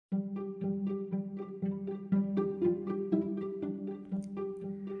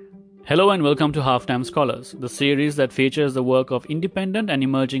Hello and welcome to Halftime Scholars, the series that features the work of independent and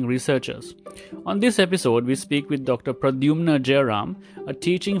emerging researchers. On this episode, we speak with Dr. Pradyumna Jayaram, a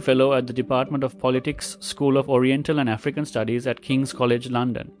teaching fellow at the Department of Politics, School of Oriental and African Studies at King's College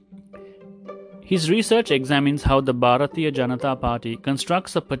London. His research examines how the Bharatiya Janata Party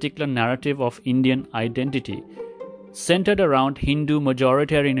constructs a particular narrative of Indian identity, centered around Hindu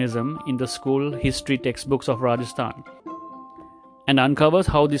majoritarianism in the school history textbooks of Rajasthan, and uncovers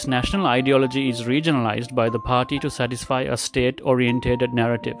how this national ideology is regionalized by the party to satisfy a state-oriented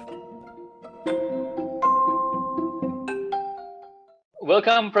narrative.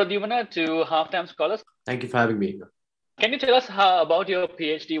 Welcome, Pradyumna, to Halftime Scholars. Thank you for having me. Can you tell us about your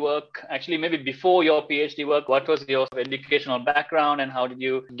PhD work? Actually, maybe before your PhD work, what was your educational background and how did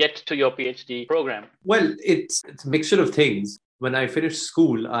you get to your PhD program? Well, it's a mixture of things. When I finished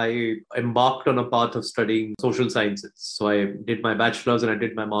school, I embarked on a path of studying social sciences. So I did my bachelor's and I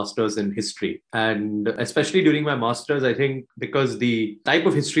did my master's in history. And especially during my master's, I think because the type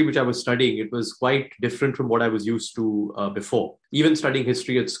of history which I was studying, it was quite different from what I was used to before. Even studying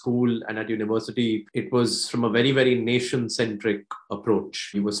history at school and at university, it was from a very, very nation-centric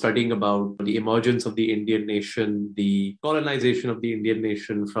approach. We were studying about the emergence of the Indian nation, the colonization of the Indian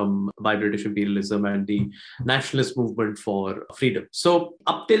nation by British imperialism, and the nationalist movement for freedom. So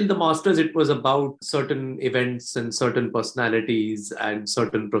up till the masters, it was about certain events and certain personalities and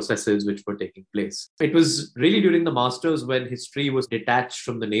certain processes which were taking place. It was really during the masters when history was detached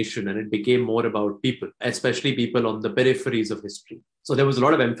from the nation and it became more about people, especially people on the peripheries of history. So there was a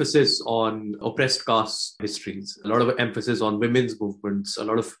lot of emphasis on oppressed caste histories, a lot of emphasis on women's movements, a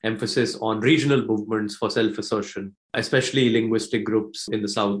lot of emphasis on regional movements for self-assertion, especially linguistic groups in the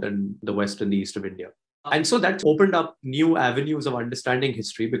South and the West and the East of India. And so that opened up new avenues of understanding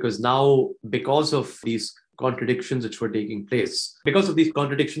history because now, because of these contradictions which were taking place,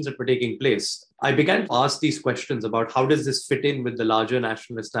 I began to ask these questions about how does this fit in with the larger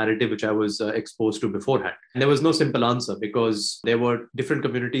nationalist narrative which I was exposed to beforehand. And there was no simple answer because there were different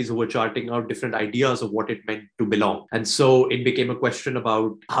communities who were charting out different ideas of what it meant to belong. And so it became a question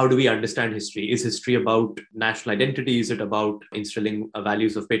about how do we understand history? Is history about national identity? Is it about instilling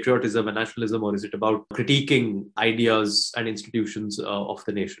values of patriotism and nationalism? Or is it about critiquing ideas and institutions of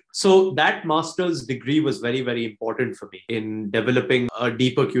the nation? So that master's degree was very, very important for me in developing a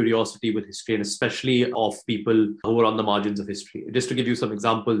deeper curiosity with history, and especially of people who were on the margins of history. Just to give you some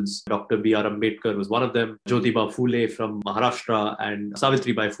examples, Dr. B.R. Ambedkar was one of them. Jyotiba Phule from Maharashtra and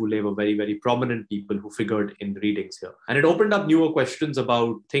Savitribai Phule were very, very prominent people who figured in readings here. And it opened up newer questions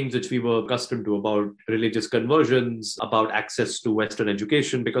about things which we were accustomed to, about religious conversions, about access to Western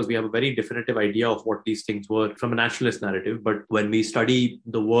education, because we have a very definitive idea of what these things were from a nationalist narrative. But when we study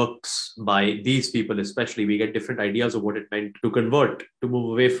the works by these people especially, we get different ideas of what it meant to convert, to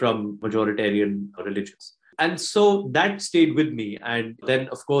move away from majoritarian religions. And so that stayed with me. And then,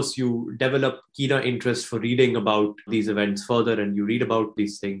 of course, you develop keener interest for reading about these events further and you read about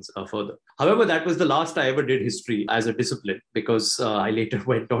these things further. However, that was the last I ever did history as a discipline because I later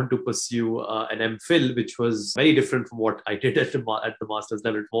went on to pursue an MPhil, which was very different from what I did at the master's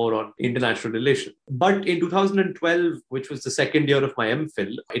level, more on international relations. But in 2012, which was the second year of my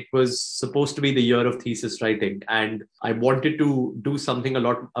MPhil, it was supposed to be the year of thesis writing. And I wanted to do something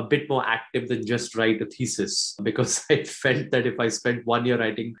a bit more active than just write a thesis because I felt that if I spent 1 year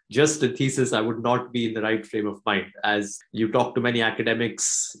writing just a thesis, I would not be in the right frame of mind. As you talk to many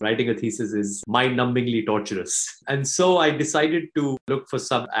academics, writing a thesis is mind-numbingly torturous. And so I decided to look for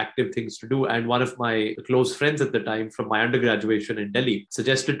some active things to do. And one of my close friends at the time from my undergraduation in Delhi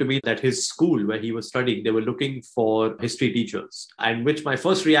suggested to me that his school where he was studying, they were looking for history teachers. And which my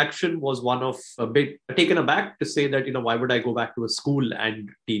first reaction was one of a bit taken aback to say that, why would I go back to a school and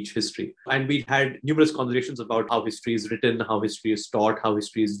teach history? And we had numerous conversations about how history is written, how history is taught, how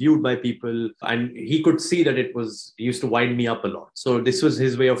history is viewed by people. And he could see that it used to wind me up a lot. So this was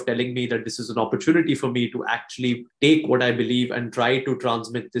his way of telling me that this is an opportunity for me to actually take what I believe and try to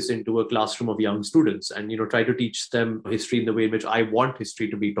transmit this into a classroom of young students and, try to teach them history in the way in which I want history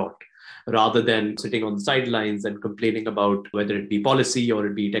to be taught, rather than sitting on the sidelines and complaining about whether it be policy or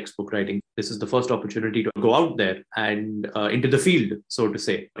it be textbook writing. This is the first opportunity to go out there and into the field, so to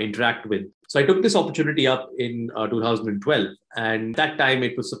say, interact with. So I took this opportunity up in 2012. And that time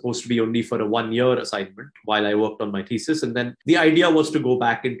it was supposed to be only for a 1-year assignment while I worked on my thesis. And then the idea was to go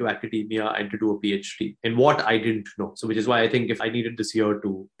back into academia and to do a PhD in what I didn't know. So which is why I think if I needed this year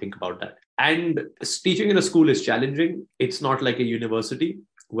to think about that. And teaching in a school is challenging. It's not like a university.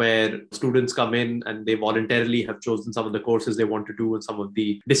 where students come in and they voluntarily have chosen some of the courses they want to do and some of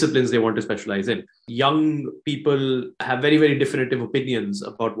the disciplines they want to specialize in. Young people have very, very definitive opinions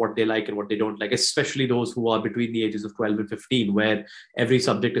about what they like and what they don't like, especially those who are between the ages of 12 and 15, where every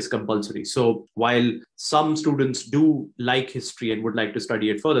subject is compulsory. So while some students do like history and would like to study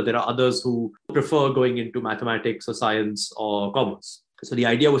it further, there are others who prefer going into mathematics or science or commerce. So the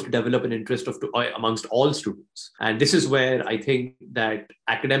idea was to develop an interest amongst all students. And this is where I think that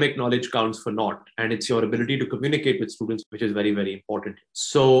academic knowledge counts for naught. And it's your ability to communicate with students, which is very, very important.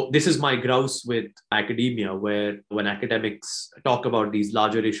 So this is my grouse with academia, where when academics talk about these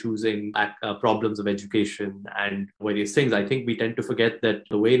larger issues in problems of education and various things, I think we tend to forget that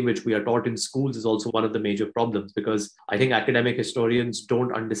the way in which we are taught in schools is also one of the major problems, because I think academic historians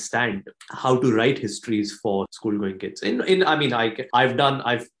don't understand how to write histories for school-going kids.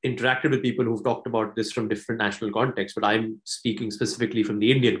 I've interacted with people who've talked about this from different national contexts, but I'm speaking specifically from the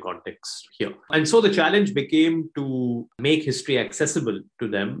Indian context here. And so the challenge became to make history accessible to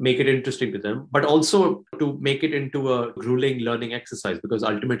them, make it interesting to them, but also to make it into a grueling learning exercise, because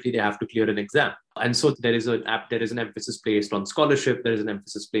ultimately they have to clear an exam. And so there is an emphasis placed on scholarship, there is an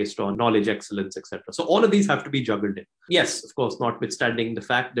emphasis placed on knowledge excellence, etc. So all of these have to be juggled in. Yes, of course, notwithstanding the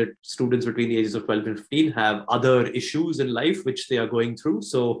fact that students between the ages of 12 and 15 have other issues in life which they are going through.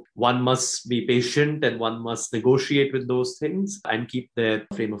 So one must be patient and one must negotiate with those things and keep their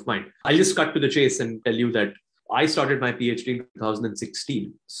frame of mind. I'll just cut to the chase and tell you that I started my PhD in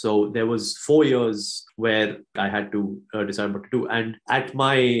 2016. So there was 4 years where I had to decide what to do. And at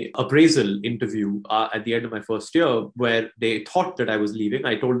my appraisal interview at the end of my first year, where they thought that I was leaving,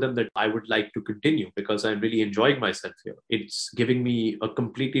 I told them that I would like to continue because I'm really enjoying myself here. It's giving me a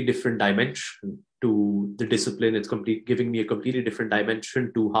completely different dimension to the discipline. It's giving me a completely different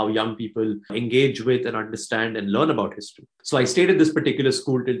dimension to how young people engage with and understand and learn about history. So I stayed at this particular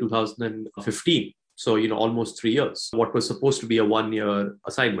school till 2015. So, almost 3 years, what was supposed to be a 1-year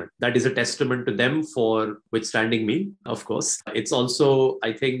assignment. That is a testament to them for withstanding me, of course. It's also,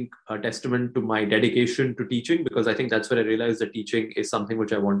 I think, a testament to my dedication to teaching, because I think that's where I realized that teaching is something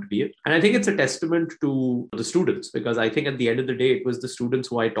which I want to be in. And I think it's a testament to the students, because I think at the end of the day, it was the students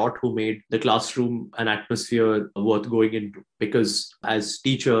who I taught who made the classroom an atmosphere worth going into. Because as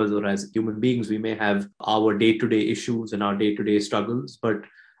teachers or as human beings, we may have our day-to-day issues and our day-to-day struggles, but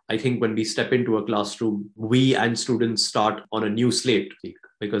I think when we step into a classroom, we and students start on a new slate,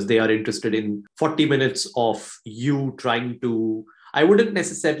 because they are interested in 40 minutes of you trying to, I wouldn't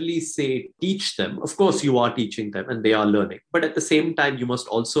necessarily say teach them. Of course, you are teaching them and they are learning. But at the same time, you must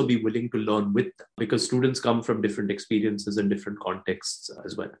also be willing to learn with them, because students come from different experiences and different contexts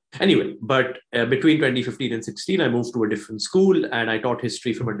as well. Anyway, but between 2015 and 16, I moved to a different school and I taught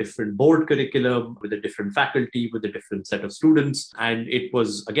history from a different board curriculum with a different faculty, with a different set of students. And it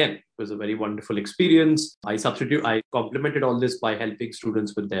was a very wonderful experience. I complemented all this by helping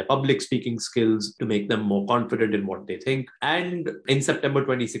students with their public speaking skills to make them more confident in what they think. And in September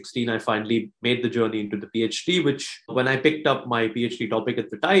 2016, I finally made the journey into the PhD, which when I picked up my PhD topic at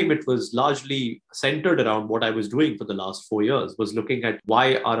the time, it was largely centered around what I was doing for the last 4 years, was looking at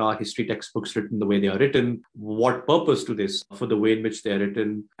why are our history textbooks written the way they are written, what purpose do this for the way in which they are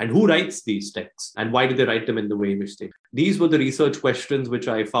written, and who writes these texts, and why do they write them in the way in which they do. These were the research questions which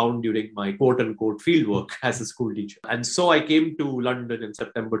I found during my quote-unquote fieldwork as a school teacher. And so I came to London in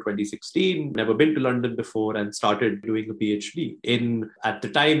September 2016, never been to London before, and started doing a PhD in, at the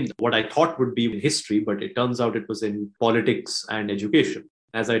time, what I thought would be history, but it turns out it was in politics and education.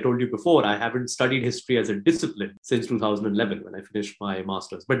 As I told you before, I haven't studied history as a discipline since 2011 when I finished my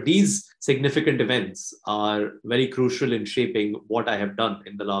master's. But these significant events are very crucial in shaping what I have done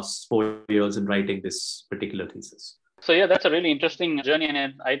in the last 4 years in writing this particular thesis. So yeah, that's a really interesting journey,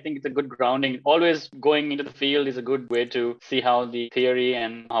 and I think it's a good grounding. Always going into the field is a good way to see how the theory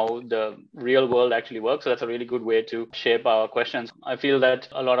and how the real world actually works. So that's a really good way to shape our questions. I feel that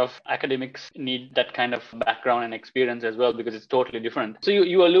a lot of academics need that kind of background and experience as well, because it's totally different. So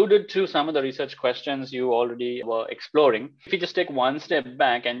you alluded to some of the research questions you already were exploring. If you just take one step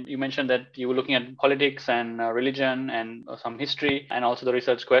back, and you mentioned that you were looking at politics and religion and some history and also the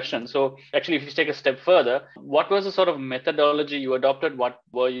research questions. So actually, if you take a step further, what was the sort of methodology you adopted? What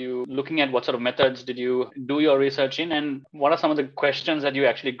were you looking at? What sort of methods did you do your research in? And what are some of the questions that you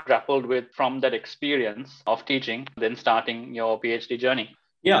actually grappled with from that experience of teaching, then starting your PhD journey?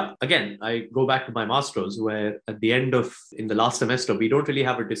 Yeah, again, I go back to my master's where at the end of in the last semester, we don't really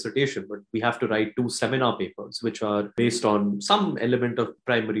have a dissertation, but we have to write two seminar papers, which are based on some element of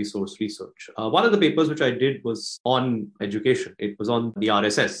primary source research. One of the papers which I did was on education. It was on the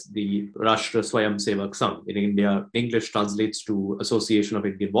RSS, the Rashtra Swayam Sevak Sangh. In India, English translates to Association of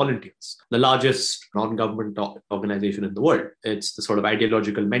Indian Volunteers, the largest non-government organization in the world. It's the sort of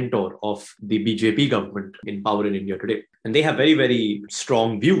ideological mentor of the BJP government in power in India today. And they have very, very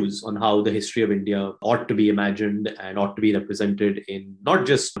strong views on how the history of India ought to be imagined and ought to be represented in not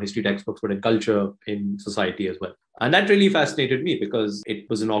just history textbooks, but in culture, in society as well. And that really fascinated me because it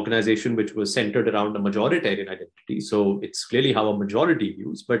was an organization which was centered around a majoritarian identity. So it's clearly how a majority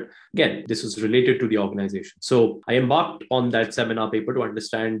views. But again, this was related to the organization. So I embarked on that seminar paper to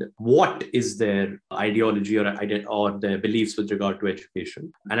understand what is their ideology or their beliefs with regard to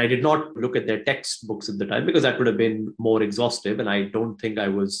education. And I did not look at their textbooks at the time because that would have been more exhaustive. And I don't think I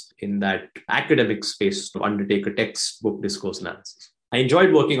was in that academic space to undertake a textbook discourse analysis. I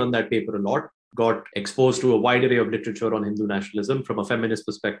enjoyed working on that paper a lot, got exposed to a wide array of literature on Hindu nationalism from a feminist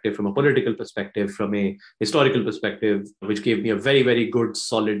perspective, from a political perspective, from a historical perspective, which gave me a very, very good,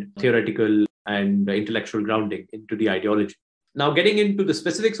 solid theoretical and intellectual grounding into the ideology. Now, getting into the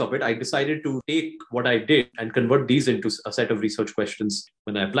specifics of it, I decided to take what I did and convert these into a set of research questions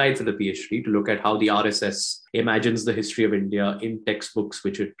when I applied for the PhD to look at how the RSS imagines the history of India in textbooks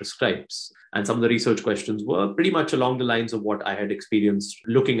which it prescribes. And some of the research questions were pretty much along the lines of what I had experienced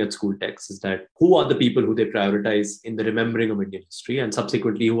looking at school texts, is that who are the people who they prioritize in the remembering of Indian history? And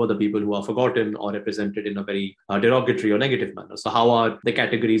subsequently, who are the people who are forgotten or represented in a very derogatory or negative manner? So how are the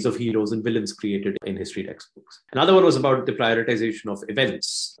categories of heroes and villains created in history textbooks? Another one was about the prioritization of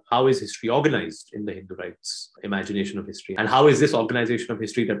events. How is history organized in the Hindu rights imagination of history? And how is this organization of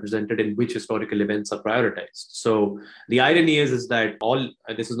history represented in which historical events are prioritized? So the irony is that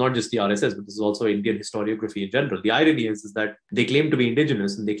this is not just the RSS, but this is also Indian historiography in general. The irony is that they claim to be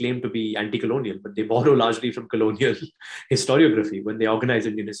indigenous and they claim to be anti-colonial, but they borrow largely from colonial historiography when they organize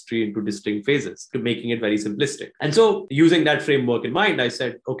Indian history into distinct phases, to making it very simplistic. And so using that framework in mind, I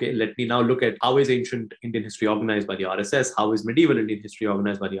said, okay, let me now look at how is ancient Indian history organized by the RSS, how is medieval Indian history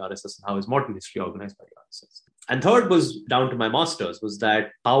organized by the RSS, and how is modern history organized by the RSS. And third was down to my master's, was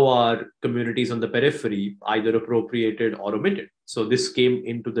that how are communities on the periphery either appropriated or omitted? So this came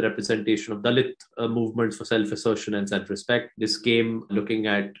into the representation of Dalit movements for self-assertion and self-respect. This came looking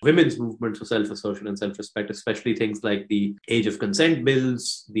at women's movements for self-assertion and self-respect, especially things like the age of consent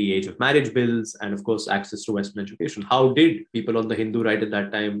bills, the age of marriage bills, and of course, access to Western education. How did people on the Hindu right at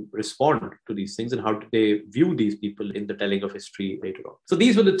that time respond to these things, and how did they view these people in the telling of history later on? So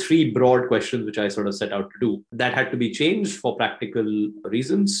these were the three broad questions which I sort of set out to do. That had to be changed for practical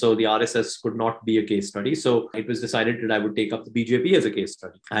reasons. So the RSS could not be a case study. So it was decided that I would take up the BJP as a case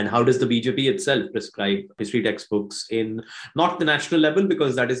study. And how does the BJP itself prescribe history textbooks in not the national level,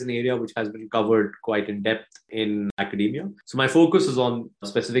 because that is an area which has been covered quite in depth in academia. So my focus is on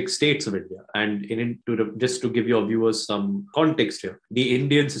specific states of India. And just to give your viewers some context here, the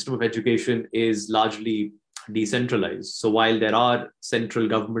Indian system of education is largely decentralized. So while there are central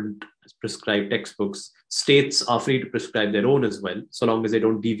government prescribed textbooks, states are free to prescribe their own as well, so long as they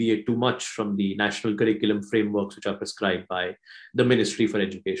don't deviate too much from the national curriculum frameworks which are prescribed by the Ministry for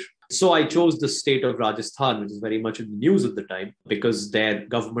Education. So I chose the state of Rajasthan, which is very much in the news at the time, because their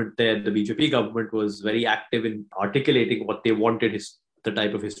government there, the BJP government, was very active in articulating what they wanted the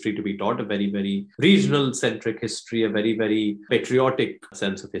type of history to be taught, a very, very regional centric history, a very, very patriotic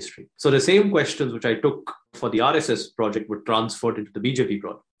sense of history. So the same questions which I took for the RSS project were transferred into the BJP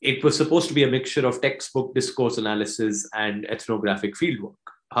project. It was supposed to be a mixture of textbook, discourse analysis, and ethnographic fieldwork.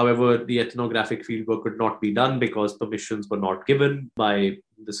 However, the ethnographic fieldwork could not be done because permissions were not given by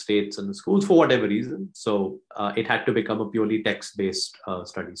the states and the schools for whatever reason. So it had to become a purely text-based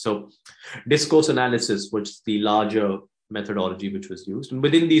study. So discourse analysis was the larger methodology which was used. And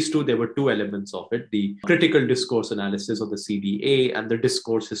within these two, there were two elements of it: the critical discourse analysis, or the CDA, and the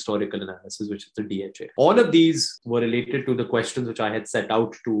discourse historical analysis, which is the DHA. All of these were related to the questions which I had set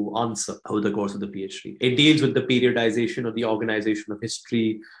out to answer over the course of the PhD. It deals with the periodization or the organization of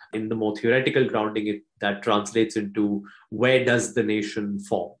history. In the more theoretical grounding, that translates into where does the nation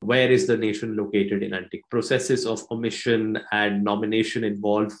form? Where is the nation located in antique processes of omission and nomination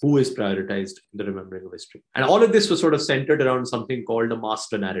involved? Who is prioritized in the remembering of history? And all of this was sort of centered around something called a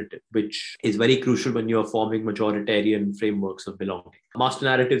master narrative, which is very crucial when you're forming majoritarian frameworks of belonging. Master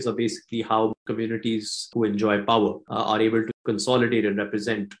narratives are basically how communities who enjoy power are able to consolidate and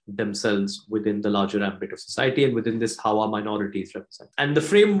represent themselves within the larger ambit of society, and within this, how our minorities represent. And the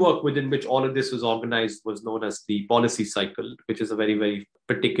framework within which all of this was organized was known as the policy cycle, which is a very, very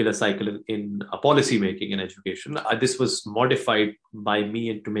particular cycle in policy making and education. This was modified by me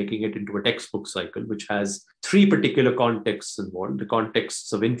into making it into a textbook cycle, which has three particular contexts involved: the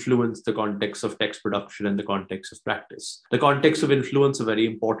contexts of influence, the context of text production, and the context of practice. The context of influence are very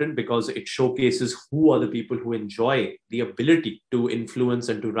important because it showcases who are the people who enjoy the ability to influence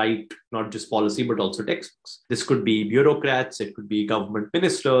and to write not just policy, but also textbooks. This could be bureaucrats, it could be government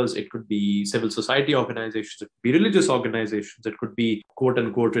ministers, it could be civil society organizations, it could be religious organizations, it could be quote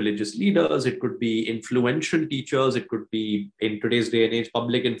unquote religious leaders, it could be influential teachers, it could be, in today's day and age,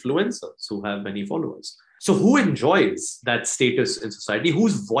 public influencers who have many followers. So who enjoys that status in society?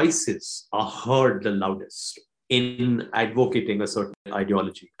 Whose voices are heard the loudest in advocating a certain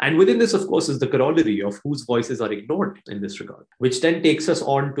ideology? And within this, of course, is the corollary of whose voices are ignored in this regard, which then takes us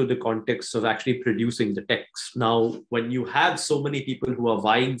on to the context of actually producing the text. Now, when you have so many people who are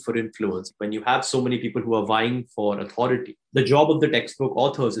vying for influence, when you have so many people who are vying for authority, the job of the textbook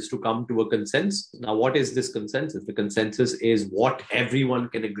authors is to come to a consensus. Now, what is this consensus? The consensus is what everyone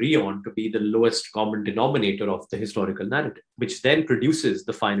can agree on to be the lowest common denominator of the historical narrative, which then produces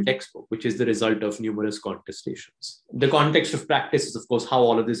the final textbook, which is the result of numerous contestations. The context of practice is, of course, how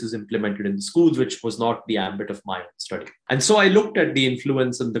all of this is implemented in the schools, which was not the ambit of my own study. And so I looked at the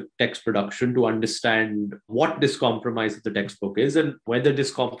influence in the text production to understand what this compromise of the textbook is and whether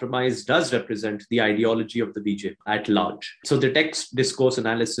this compromise does represent the ideology of the BJP at large. So the text discourse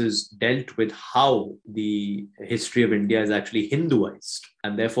analysis dealt with how the history of India is actually Hinduized.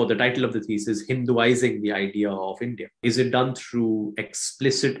 And therefore, the title of the thesis, Hinduizing the Idea of India. Is it done through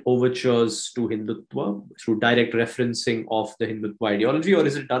explicit overtures to Hindutva, through direct referencing of the Hindutva ideology, or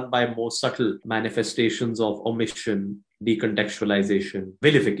is it done by more subtle manifestations of omission, decontextualization,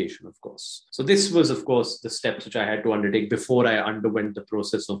 vilification, of course? So this was, of course, the steps which I had to undertake before I underwent the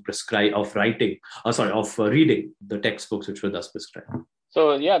process of reading the textbooks which were thus prescribed.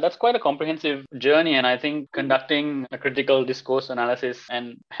 So yeah, that's quite a comprehensive journey. And I think conducting a critical discourse analysis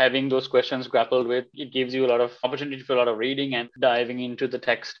and having those questions grappled with, it gives you a lot of opportunity for a lot of reading and diving into the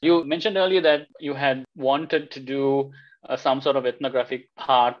text. You mentioned earlier that you had wanted to do some sort of ethnographic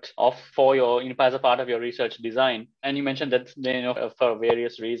part for your, as a part of your research design. And you mentioned that, for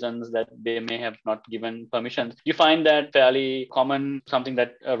various reasons that they may have not given permissions. You find that fairly common, something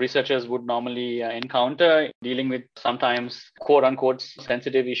that researchers would normally encounter dealing with sometimes quote unquote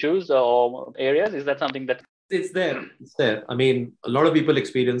sensitive issues or areas? Is that something that It's there. I mean, a lot of people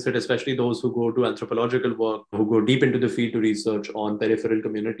experience it, especially those who go to anthropological work, who go deep into the field to research on peripheral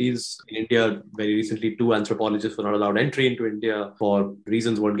communities. In India, very recently, 2 anthropologists were not allowed entry into India for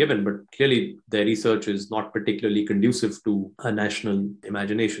reasons weren't given, but clearly their research is not particularly conducive to a national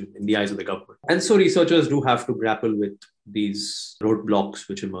imagination in the eyes of the government. And so researchers do have to grapple with these roadblocks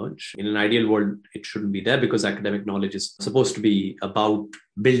which emerge. In an ideal world, it shouldn't be there because academic knowledge is supposed to be about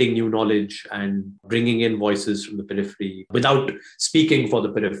building new knowledge and bringing in voices from the periphery without speaking for the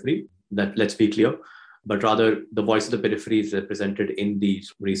periphery. That, let's be clear, but rather the voice of the periphery is represented in the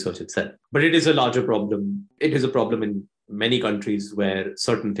research itself. But it is a larger problem. It is a problem in many countries where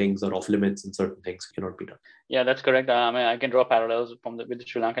certain things are off limits and certain things cannot be done. Yeah, that's correct. I can draw parallels with the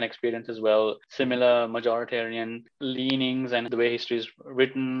Sri Lankan experience as well. Similar majoritarian leanings and the way history is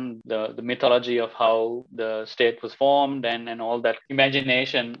written, the mythology of how the state was formed and all that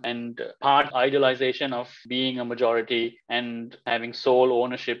imagination and part idealization of being a majority and having sole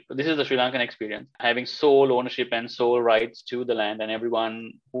ownership. This is the Sri Lankan experience, having sole ownership and sole rights to the land, and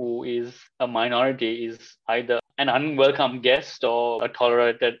everyone who is a minority is either an unwelcome guest or a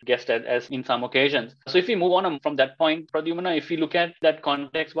tolerated guest as in some occasions. So if we move on from that point, Pradyumna, if we look at that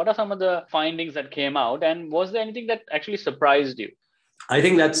context, what are some of the findings that came out, and was there anything that actually surprised you? I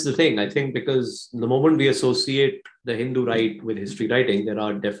think that's the thing. I think because the moment we associate the Hindu right with history writing, there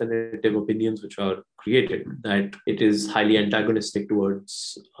are definitive opinions which are created that it is highly antagonistic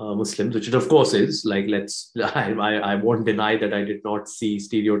towards Muslims, which it of course is. Like, I won't deny that I did not see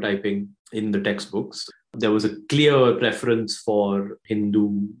stereotyping in the textbooks. There was a clear preference for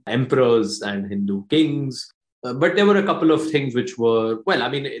Hindu emperors and Hindu kings. But there were a couple of things which were, well, I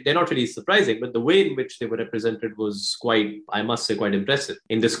mean, they're not really surprising, but the way in which they were represented was quite, I must say, quite impressive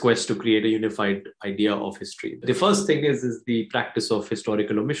in this quest to create a unified idea of history. The first thing is the practice of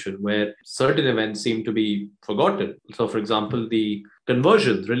historical omission, where certain events seem to be forgotten. So, for example, the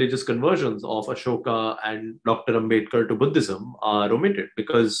religious conversions of Ashoka and Dr. Ambedkar to Buddhism are omitted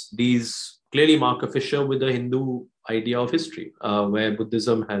because these clearly mark a fissure with the Hindu idea of history, where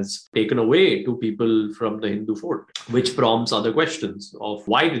Buddhism has taken away two people from the Hindu fold, which prompts other questions of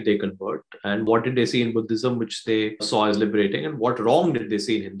why did they convert and what did they see in Buddhism which they saw as liberating, and what wrong did they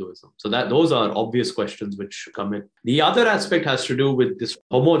see in Hinduism. So that those are obvious questions which come in. The other aspect has to do with this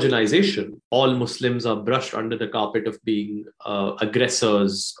homogenization. All Muslims are brushed under the carpet of being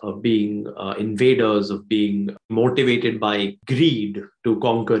aggressors, of being invaders, of being motivated by greed to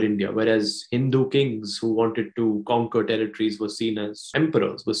conquer India, whereas Hindu kings who wanted to conquer territories were seen as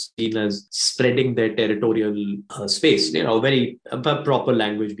emperors, were seen as spreading their territorial space. Very proper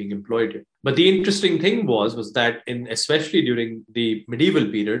language being employed here. But the interesting thing was that especially during the medieval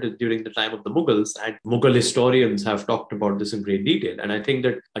period, during the time of the Mughals, and Mughal historians have talked about this in great detail. And I think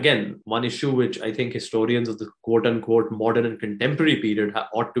that, again, one issue which I think historians of the quote unquote modern and contemporary period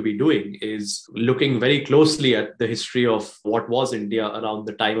ought to be doing is looking very closely at the history of what was India around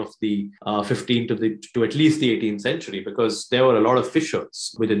the time of the 15th to at least the 18th century, because there were a lot of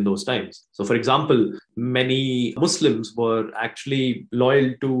fissures within those times. So, for example, many Muslims were actually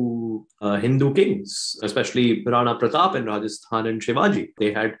loyal to Hindu kings, especially Rana Pratap in Rajasthan and Shivaji.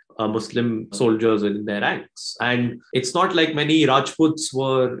 They had Muslim soldiers in their ranks. And it's not like many Rajputs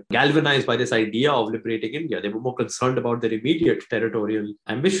were galvanized by this idea of liberating India. They were more concerned about their immediate territorial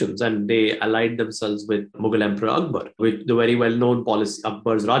ambitions, and they allied themselves with Mughal Emperor Akbar, with the very well-known policy,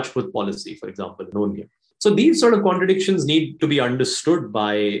 Akbar's Rajput policy, for example, known here. So these sort of contradictions need to be understood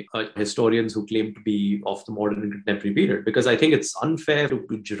by historians who claim to be of the modern and contemporary period, because I think it's unfair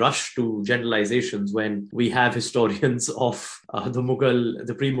to rush to generalizations when we have historians of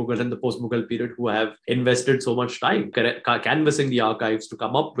the pre-Mughal and the post-Mughal period who have invested so much time canvassing the archives to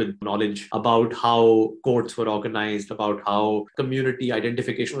come up with knowledge about how courts were organized, about how community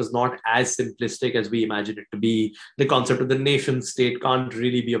identification was not as simplistic as we imagine it to be. The concept of the nation state can't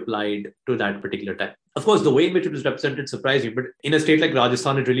really be applied to that particular time. Of course, the way in which it was represented surprised me, but in a state like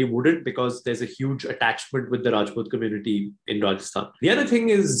Rajasthan, it really wouldn't, because there's a huge attachment with the Rajput community in Rajasthan. The other thing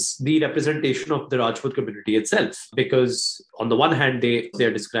is the representation of the Rajput community itself, because on the one hand, they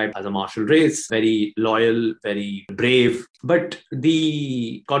are described as a martial race, very loyal, very brave, but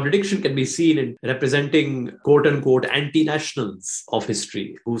the contradiction can be seen in representing quote-unquote anti-nationals of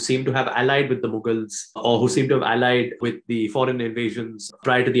history who seem to have allied with the Mughals, or who seem to have allied with the foreign invasions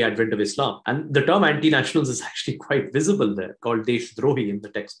prior to the advent of Islam. And the term anti-nationals is actually quite visible there, called Deshdrohi in the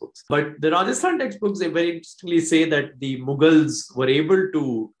textbooks. But the Rajasthan textbooks, they very interestingly say that the Mughals were able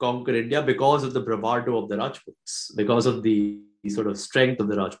to conquer India because of the bravado of the Rajputs, because of the sort of strength of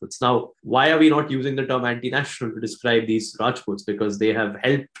the Rajputs. Now, why are we not using the term anti-national to describe these Rajputs? Because they have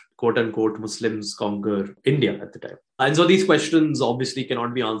helped quote-unquote Muslims conquer India at the time. And so these questions obviously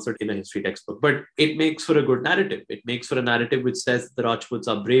cannot be answered in a history textbook, but it makes for a good narrative. It makes for a narrative which says the Rajputs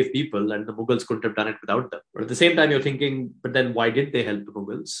are brave people and the Mughals couldn't have done it without them. But at the same time, you're thinking, but then why did they help the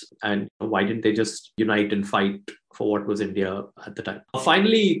Mughals? And why didn't they just unite and fight for what was India at the time?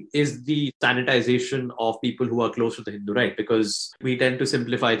 Finally, is the sanitization of people who are close to the Hindu right, because we tend to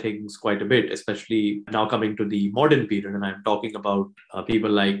simplify things quite a bit, especially now coming to the modern period. And I'm talking about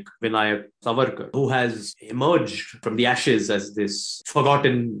people like Vinayak Savarkar, who has emerged from the ashes as this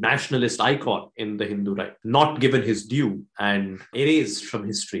forgotten nationalist icon in the Hindu right, not given his due and erased from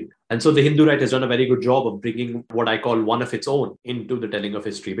history. And so the Hindu right has done a very good job of bringing what I call one of its own into the telling of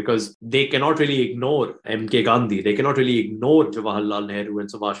history, because they cannot really ignore M.K. Gandhi. They cannot really ignore Jawaharlal Nehru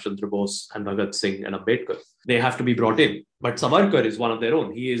and Subhash Chandra Bose and Bhagat Singh and Ambedkar. They have to be brought in. But Savarkar is one of their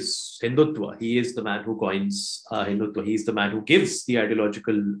own. He is Hindutva. He is the man who coins Hindutva. He is the man who gives the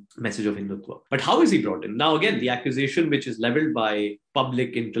ideological message of Hindutva. But how is he brought in? Now, again, the accusation which is leveled by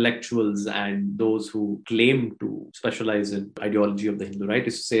public intellectuals and those who claim to specialize in ideology of the Hindu right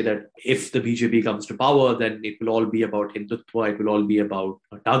is to say that if the BJP comes to power, then it will all be about Hindutva. It will all be about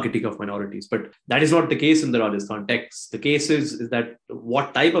targeting of minorities. But that is not the case in the Rajasthan text. The case is that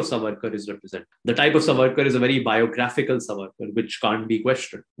what type of Savarkar is represented. The type of Savarkar is a very biographical Savarkar, which can't be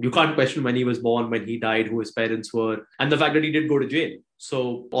questioned. You can't question when he was born, when he died, who his parents were, and the fact that he did go to jail.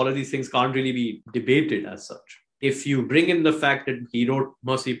 So all of these things can't really be debated as such. If you bring in the fact that he wrote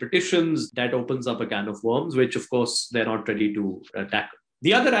mercy petitions, that opens up a can of worms, which of course they're not ready to tackle.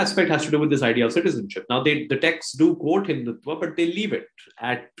 The other aspect has to do with this idea of citizenship. Now, the texts do quote Hindutva, but they leave it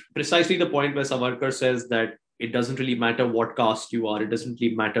at precisely the point where Savarkar says that it doesn't really matter what caste you are. It doesn't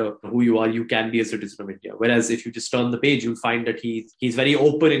really matter who you are. You can be a citizen of India. Whereas if you just turn the page, you'll find that he's very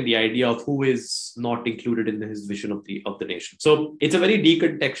open in the idea of who is not included in his vision of the nation. So it's a very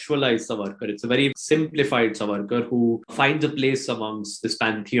decontextualized Savarkar. It's a very simplified Savarkar who finds a place amongst this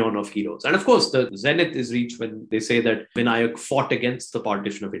pantheon of heroes. And of course, the zenith is reached when they say that Vinayak fought against the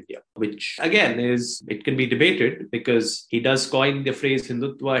partition of India, which again it can be debated because he does coin the phrase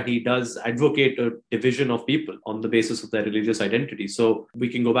Hindutva. He does advocate a division of people on the basis of their religious identity. So we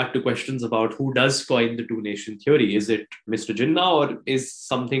can go back to questions about who does coin the two nation theory. Is it Mr. Jinnah, or is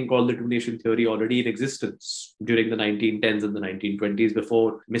something called the two nation theory already in existence during the 1910s and the 1920s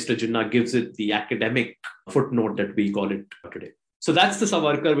before Mr. Jinnah gives it the academic footnote that we call it today? So that's the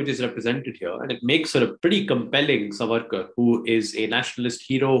Savarkar which is represented here. And it makes her a pretty compelling Savarkar, who is a nationalist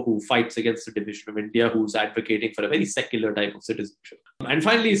hero who fights against the division of India, who's advocating for a very secular type of citizenship. And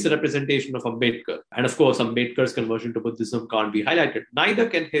finally, it's a representation of Ambedkar. And of course, Ambedkar's conversion to Buddhism can't be highlighted. Neither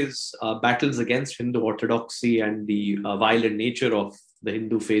can his battles against Hindu orthodoxy and the violent nature of the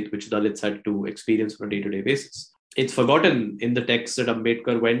Hindu faith, which Dalits had to experience on a day-to-day basis. It's forgotten in the text that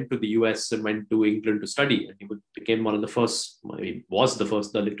Ambedkar went to the US and went to England to study. And he became one of the first, he was the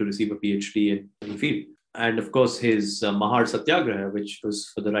first Dalit to receive a PhD in the field. And of course, his Mahar Satyagraha, which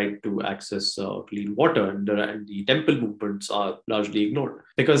was for the right to access clean water, and the temple movements are largely ignored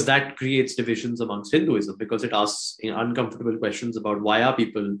because that creates divisions amongst Hinduism, because it asks uncomfortable questions about why are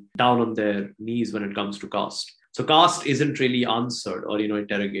people down on their knees when it comes to caste. So caste isn't really answered or,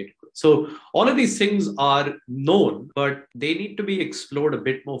 interrogated. So all of these things are known, but they need to be explored a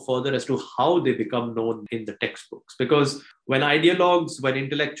bit more further as to how they become known in the textbooks. Because when ideologues, when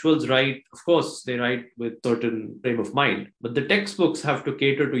intellectuals write, of course, they write with certain frame of mind, but the textbooks have to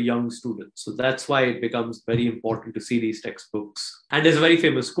cater to young students. So that's why it becomes very important to see these textbooks. And there's a very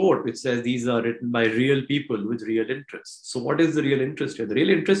famous quote which says these are written by real people with real interests. So what is the real interest here? The real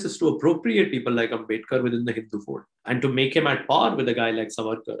interest is to appropriate people like Ambedkar within the Hindu fold and to make him at par with a guy like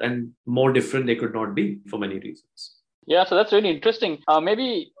Savarkar. And more different they could not be for many reasons. Yeah, so that's really interesting.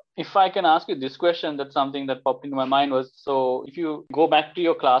 Maybe if I can ask you this question, that's something that popped into my mind was, so if you go back to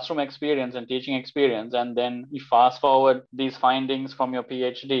your classroom experience and teaching experience, and then you fast forward these findings from your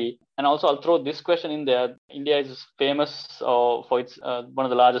PhD, and also I'll throw this question in there. India is famous for its one of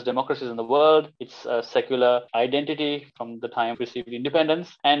the largest democracies in the world, its secular identity from the time it received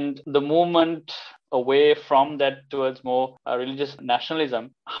independence, and the movement away from that towards more religious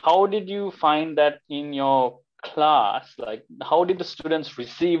nationalism. How did you find that in your class? Like, how did the students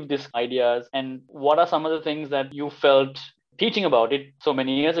receive these ideas, and what are some of the things that you felt teaching about it so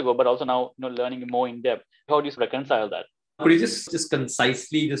many years ago, but also now learning more in depth? How do you reconcile that? Could you just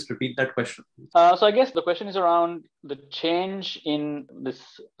concisely just repeat that question? So I guess the question is around the change in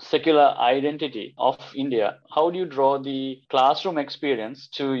this secular identity of India. How do you draw the classroom experience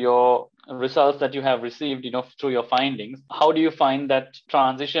to your results that you have received, through your findings? How do you find that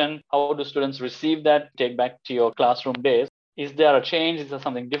transition? How do students receive that, take back to your classroom days? Is there a change? Is there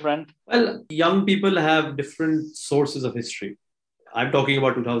something different? Well, young people have different sources of history. I'm talking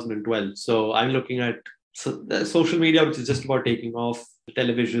about 2012. So I'm looking at the social media, which is just about taking off,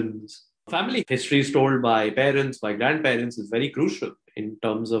 televisions. Family histories told by parents, by grandparents is very crucial in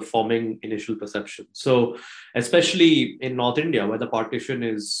terms of forming initial perception. So especially in North India, where the partition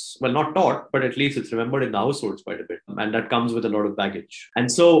is, well, not taught, but at least it's remembered in the households quite a bit. And that comes with a lot of baggage. And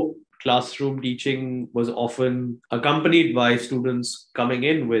so classroom teaching was often accompanied by students coming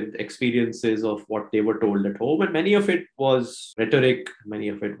in with experiences of what they were told at home. And many of it was rhetoric. Many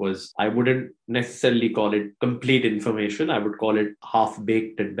of it was, I wouldn't necessarily call it complete information. I would call it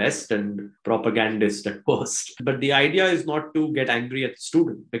half-baked at best and propagandist at worst. But the idea is not to get angry at the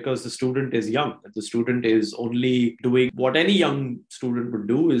student, because the student is young. The student is only doing what any young student would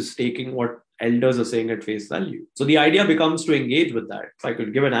do, is taking what elders are saying at face value. So the idea becomes to engage with that. If I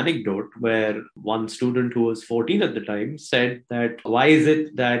could give an anecdote where one student who was 14 at the time said that, why is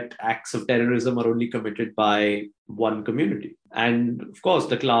it that acts of terrorism are only committed by one community? And of course,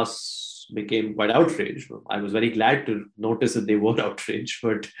 the class became quite outraged. I was very glad to notice that they were outraged,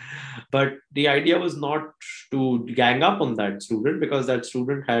 but the idea was not to gang up on that student, because that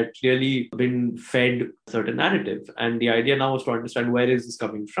student had clearly been fed a certain narrative. And the idea now was to understand, where is this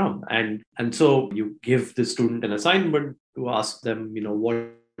coming from? And so you give the student an assignment to ask them,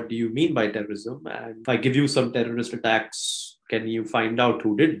 what do you mean by terrorism? And if I give you some terrorist attacks Can you find out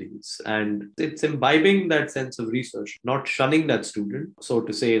who did these? And it's imbibing that sense of research, not shunning that student. So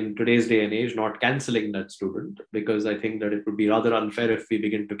to say, in today's day and age, not canceling that student, because I think that it would be rather unfair if we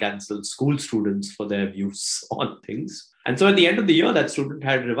begin to cancel school students for their views on things. And so at the end of the year, that student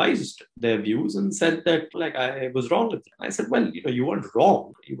had revised their views and said that, like, I was wrong with it. I said, well, you weren't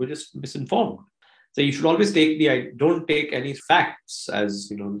wrong. You were just misinformed. So you should always don't take any facts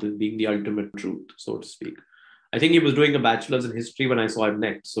as, being the ultimate truth, so to speak. I think he was doing a bachelor's in history when I saw him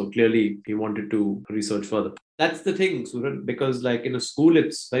next. So clearly he wanted to research further. That's the thing, Suran, because like in a school,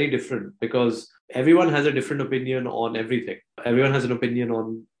 it's very different because everyone has a different opinion on everything. Everyone has an opinion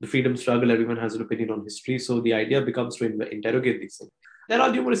on the freedom struggle. Everyone has an opinion on history. So the idea becomes to interrogate these things. There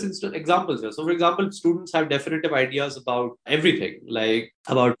are numerous examples here. So, for example, students have definitive ideas about everything, like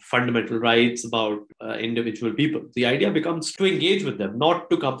about fundamental rights, about individual people. The idea becomes to engage with them, not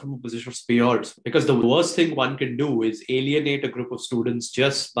to come from a position of superiority. Because the worst thing one can do is alienate a group of students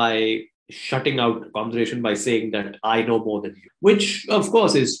just by shutting out conversation by saying that I know more than you, which of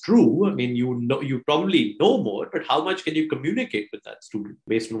course is true. I mean, you probably know more, but how much can you communicate with that student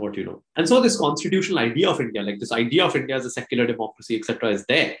based on what you know? And so this constitutional idea of India, like this idea of India as a secular democracy, etc., is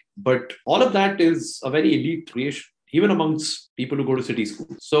there. But all of that is a very elite creation, even amongst people who go to city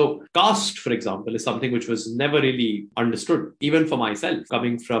schools. So caste, for example, is something which was never really understood, even for myself,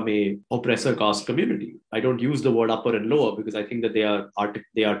 coming from a oppressor caste community. I don't use the word upper and lower because I think that they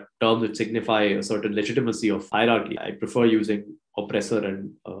are terms which signify a certain legitimacy of hierarchy. I prefer using oppressor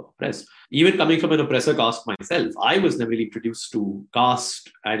and oppressed. Even coming from an oppressor caste myself, I was never really introduced to caste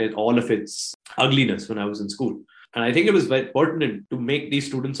and all of its ugliness when I was in school. And I think it was very pertinent to make these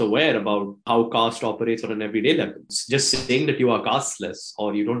students aware about how caste operates on an everyday level. Just saying that you are casteless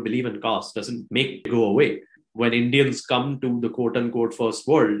or you don't believe in caste doesn't make it go away. When Indians come to the quote unquote first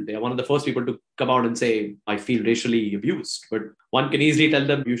world, they are one of the first people to come out and say, I feel racially abused. But one can easily tell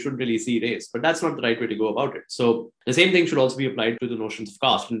them you shouldn't really see race, but that's not the right way to go about it. So the same thing should also be applied to the notions of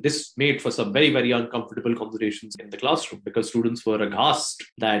caste. And this made for some very, very uncomfortable conversations in the classroom because students were aghast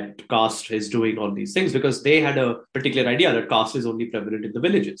that caste is doing all these things because they had a particular idea that caste is only prevalent in the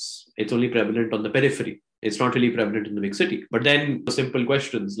villages. It's only prevalent on the periphery. It's not really prevalent in the big city. But then simple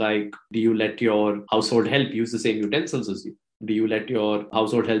questions like, do you let your household help use the same utensils as you? Do you let your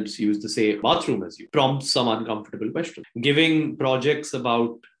household helps use the same bathroom as you? Prompts some uncomfortable questions. Giving projects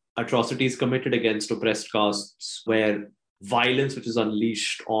about atrocities committed against oppressed castes where violence which is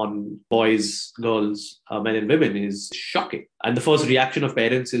unleashed on boys, girls, men and women is shocking. And the first reaction of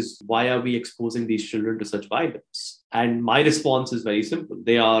parents is, why are we exposing these children to such violence? And my response is very simple.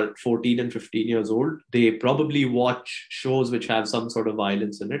 They are 14 and 15 years old. They probably watch shows which have some sort of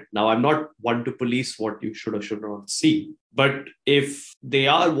violence in it. Now, I'm not one to police what you should or should not see. But if they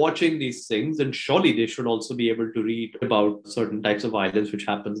are watching these things, then surely they should also be able to read about certain types of violence which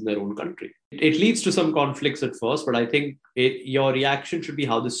happens in their own country. It leads to some conflicts at first, but I think your reaction should be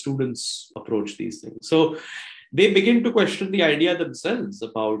how the students approach these things. So they begin to question the idea themselves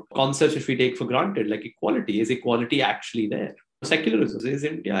about concepts which we take for granted, like equality. Is equality actually there? Secularism. Is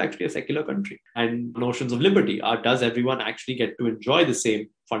India actually a secular country? And notions of liberty. Does everyone actually get to enjoy the same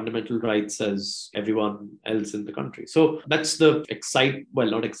fundamental rights as everyone else in the country? So that's the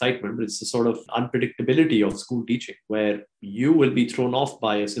not excitement, but it's the sort of unpredictability of school teaching, where you will be thrown off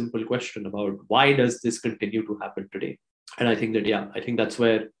by a simple question about why does this continue to happen today? And I think that's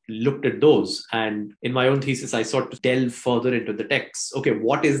where I looked at those. And in my own thesis, I sought to delve further into the text. Okay,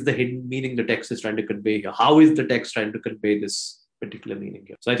 what is the hidden meaning the text is trying to convey here? How is the text trying to convey this particular meaning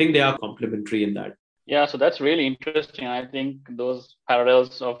here? So I think they are complementary in that. Yeah, so that's really interesting. I think those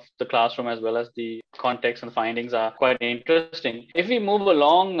parallels of the classroom as well as the context and findings are quite interesting. If we move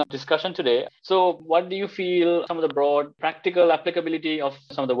along discussion today, so what do you feel some of the broad practical applicability of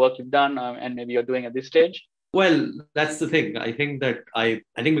some of the work you've done and maybe you're doing at this stage? Well, that's the thing. I think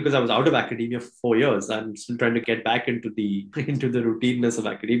because I was out of academia for 4 years, I'm still trying to get back into the routineness of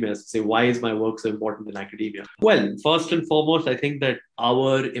academia. So say, why is my work so important in academia? Well, first and foremost, I think that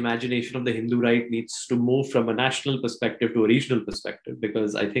our imagination of the Hindu right needs to move from a national perspective to a regional perspective,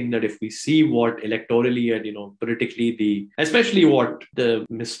 because I think that if we see what electorally and politically especially what the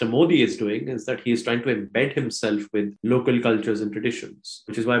Mr. Modi is doing, is that he is trying to embed himself with local cultures and traditions,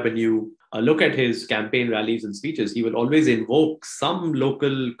 which is why when you look at his campaign rallies and speeches, he will always invoke some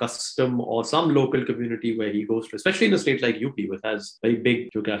local custom or some local community where he goes to, especially in a state like UP, which has very big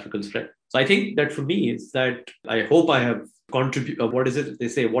geographical spread. So I think that for me is that I hope I have contribute what is it they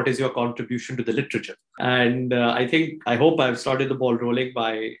say, what is your contribution to the literature? And I hope I've started the ball rolling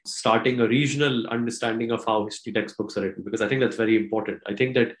by starting a regional understanding of how history textbooks are written, because I think that's very important. I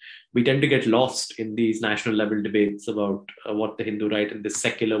think that we tend to get lost in these national level debates about what the Hindu right and this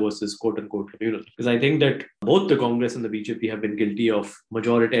secular versus quote unquote communal, because I think that both the Congress and the BJP have been guilty of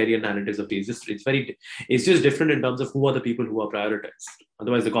majoritarian narratives of these. It's just different in terms of who are the people who are prioritized.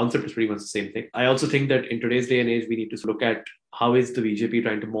 Otherwise, the concept is pretty much the same thing. I also think that in today's day and age, we need to look at how is the BJP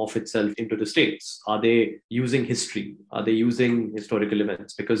trying to morph itself into the states? Are they using history? Are they using historical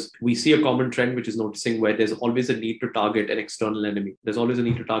events? Because we see a common trend, which is noticing where there's always a need to target an external enemy. There's always a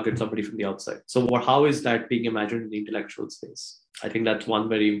need to target somebody from the outside. So how is that being imagined in the intellectual space? I think that's one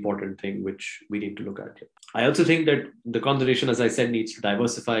very important thing which we need to look at here. I also think that the conversation, as I said, needs to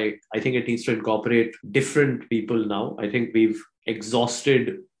diversify. I think it needs to incorporate different people now. I think we've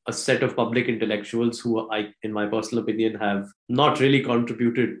exhausted a set of public intellectuals who in my personal opinion, have not really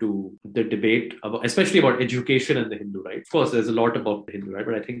contributed to the debate, especially about education and the Hindu right. Of course, there's a lot about the Hindu right,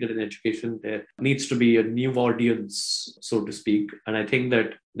 but I think that in education, there needs to be a new audience, so to speak. And I think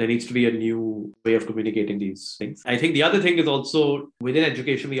that there needs to be a new way of communicating these things. I think the other thing is also within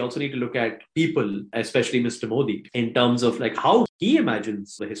education, we also need to look at people, especially Mr. Modi, in terms of like how he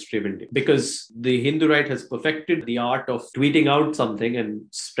imagines the history of India. Because the Hindu right has perfected the art of tweeting out something and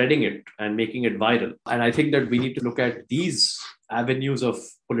spreading it and making it viral. And I think that we need to look at these avenues of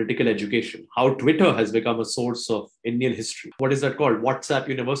political education, how Twitter has become a source of Indian history. What is that called? WhatsApp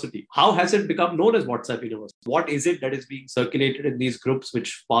University. How has it become known as WhatsApp University? What is it that is being circulated in these groups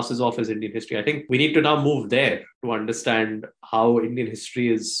which passes off as Indian history? I think we need to now move there to understand how Indian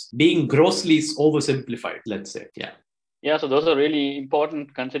history is being grossly oversimplified, let's say. Yeah. Yeah, so those are really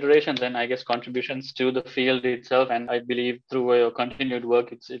important considerations and I guess contributions to the field itself. And I believe through your continued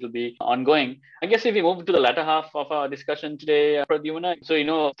work, it'll be ongoing. I guess if we move to the latter half of our discussion today, Pradyumna,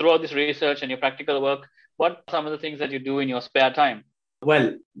 so, throughout this research and your practical work, what are some of the things that you do in your spare time?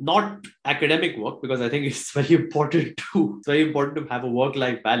 Well, not academic work, because I think it's very important to have a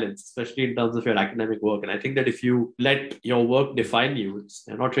work-life balance, especially in terms of your academic work. And I think that if you let your work define you, it's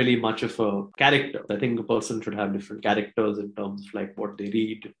not really much of a character. I think a person should have different characters in terms of like what they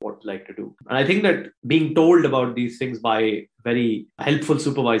read, what they like to do. And I think that being told about these things by very helpful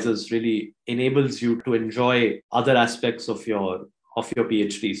supervisors really enables you to enjoy other aspects of your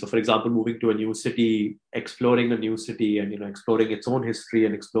PhD. So, for example, moving to a new city, exploring a new city and, exploring its own history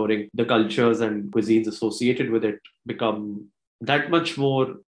and exploring the cultures and cuisines associated with it become that much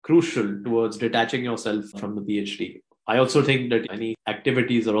more crucial towards detaching yourself from the PhD. I also think that any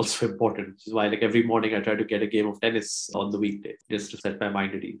activities are also important, which is why like every morning I try to get a game of tennis on the weekday just to set my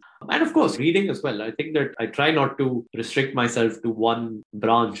mind at ease. And of course, reading as well. I think that I try not to restrict myself to one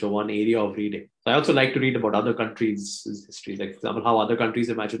branch or one area of reading. So I also like to read about other countries' histories, like, for example, how other countries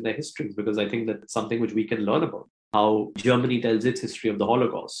imagine their histories, because I think that's something which we can learn about. How Germany tells its history of the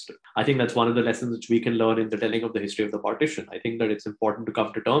Holocaust. I think that's one of the lessons which we can learn in the telling of the history of the partition. I think that it's important to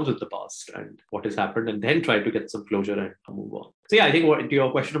come to terms with the past and what has happened and then try to get some closure and move on. So yeah, I think to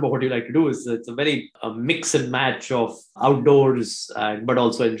your question about what you like to do is it's a very mix and match of outdoors but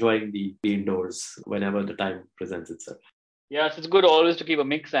also enjoying the indoors whenever the time presents itself. Yes, it's good always to keep a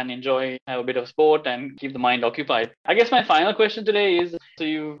mix and have a bit of sport and keep the mind occupied. I guess my final question today is, so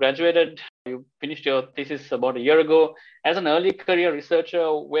you graduated, you finished your thesis about a year ago. As an early career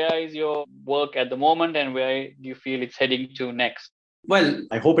researcher, where is your work at the moment and where do you feel it's heading to next? Well,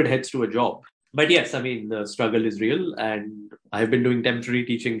 I hope it heads to a job. But yes, I mean, the struggle is real, and I've been doing temporary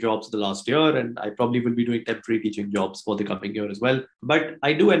teaching jobs the last year, and I probably will be doing temporary teaching jobs for the coming year as well. But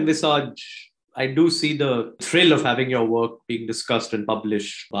I do see the thrill of having your work being discussed and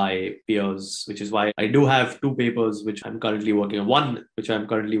published by peers, which is why I do have two papers which I'm currently working on. One, which I'm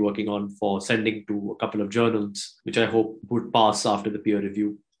currently working on for sending to a couple of journals, which I hope would pass after the peer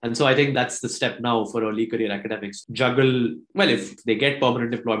review. And so I think that's the step now for early career academics. Juggle, well, if they get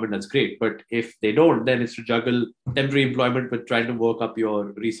permanent employment, that's great. But if they don't, then it's to juggle temporary employment with trying to work up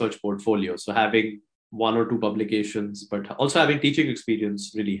your research portfolio. So having one or two publications, but also having teaching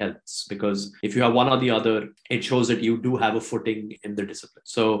experience really helps, because if you have one or the other, it shows that you do have a footing in the discipline.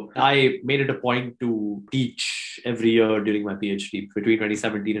 So I made it a point to teach every year during my PhD between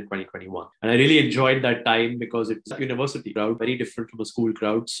 2017 and 2021. And I really enjoyed that time because it's a university crowd, very different from a school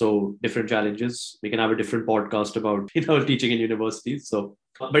crowd. So different challenges. We can have a different podcast about, teaching in universities. So,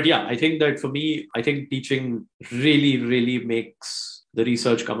 but yeah, I think that for me, I think teaching really, really makes the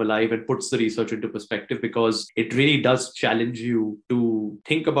research come alive and puts the research into perspective, because it really does challenge you to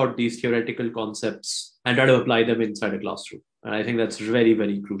think about these theoretical concepts and try to apply them inside a classroom. And I think that's very,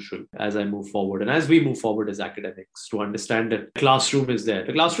 very crucial as I move forward. And as we move forward as academics to understand that classroom is there.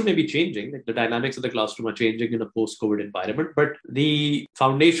 The classroom may be changing, like the dynamics of the classroom are changing in a post-COVID environment, but the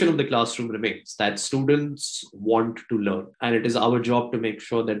foundation of the classroom remains that students want to learn. And it is our job to make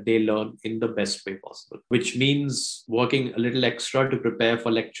sure that they learn in the best way possible, which means working a little extra to prepare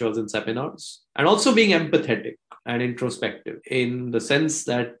for lectures and seminars and also being empathetic and introspective in the sense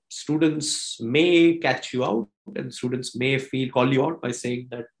that students may catch you out and students may call you out by saying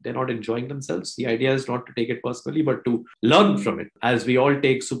that they're not enjoying themselves. The idea is not to take it personally, but to learn from it. As we all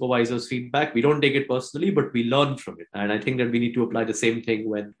take supervisors' feedback, we don't take it personally, but we learn from it. And I think that we need to apply the same thing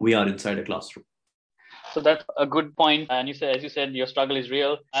when we are inside a classroom. So that's a good point. And as you said, your struggle is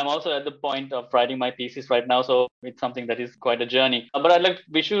real. I'm also at the point of writing my thesis right now. So it's something that is quite a journey. But I'd like to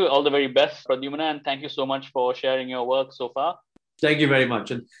wish you all the very best, Pradyumna, and thank you so much for sharing your work so far. Thank you very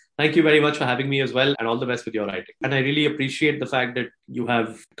much. And thank you very much for having me as well. And all the best with your writing. And I really appreciate the fact that you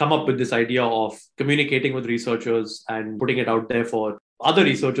have come up with this idea of communicating with researchers and putting it out there for other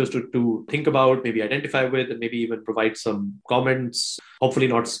researchers to think about, maybe identify with, and maybe even provide some comments, hopefully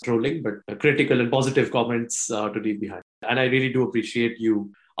not trolling, but critical and positive comments to leave behind. And I really do appreciate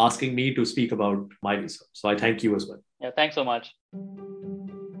you asking me to speak about my research. So I thank you as well. Yeah, thanks so much.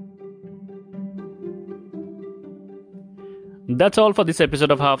 That's all for this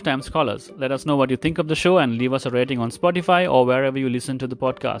episode of Halftime Scholars. Let us know what you think of the show and leave us a rating on Spotify or wherever you listen to the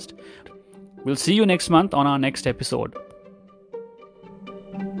podcast. We'll see you next month on our next episode.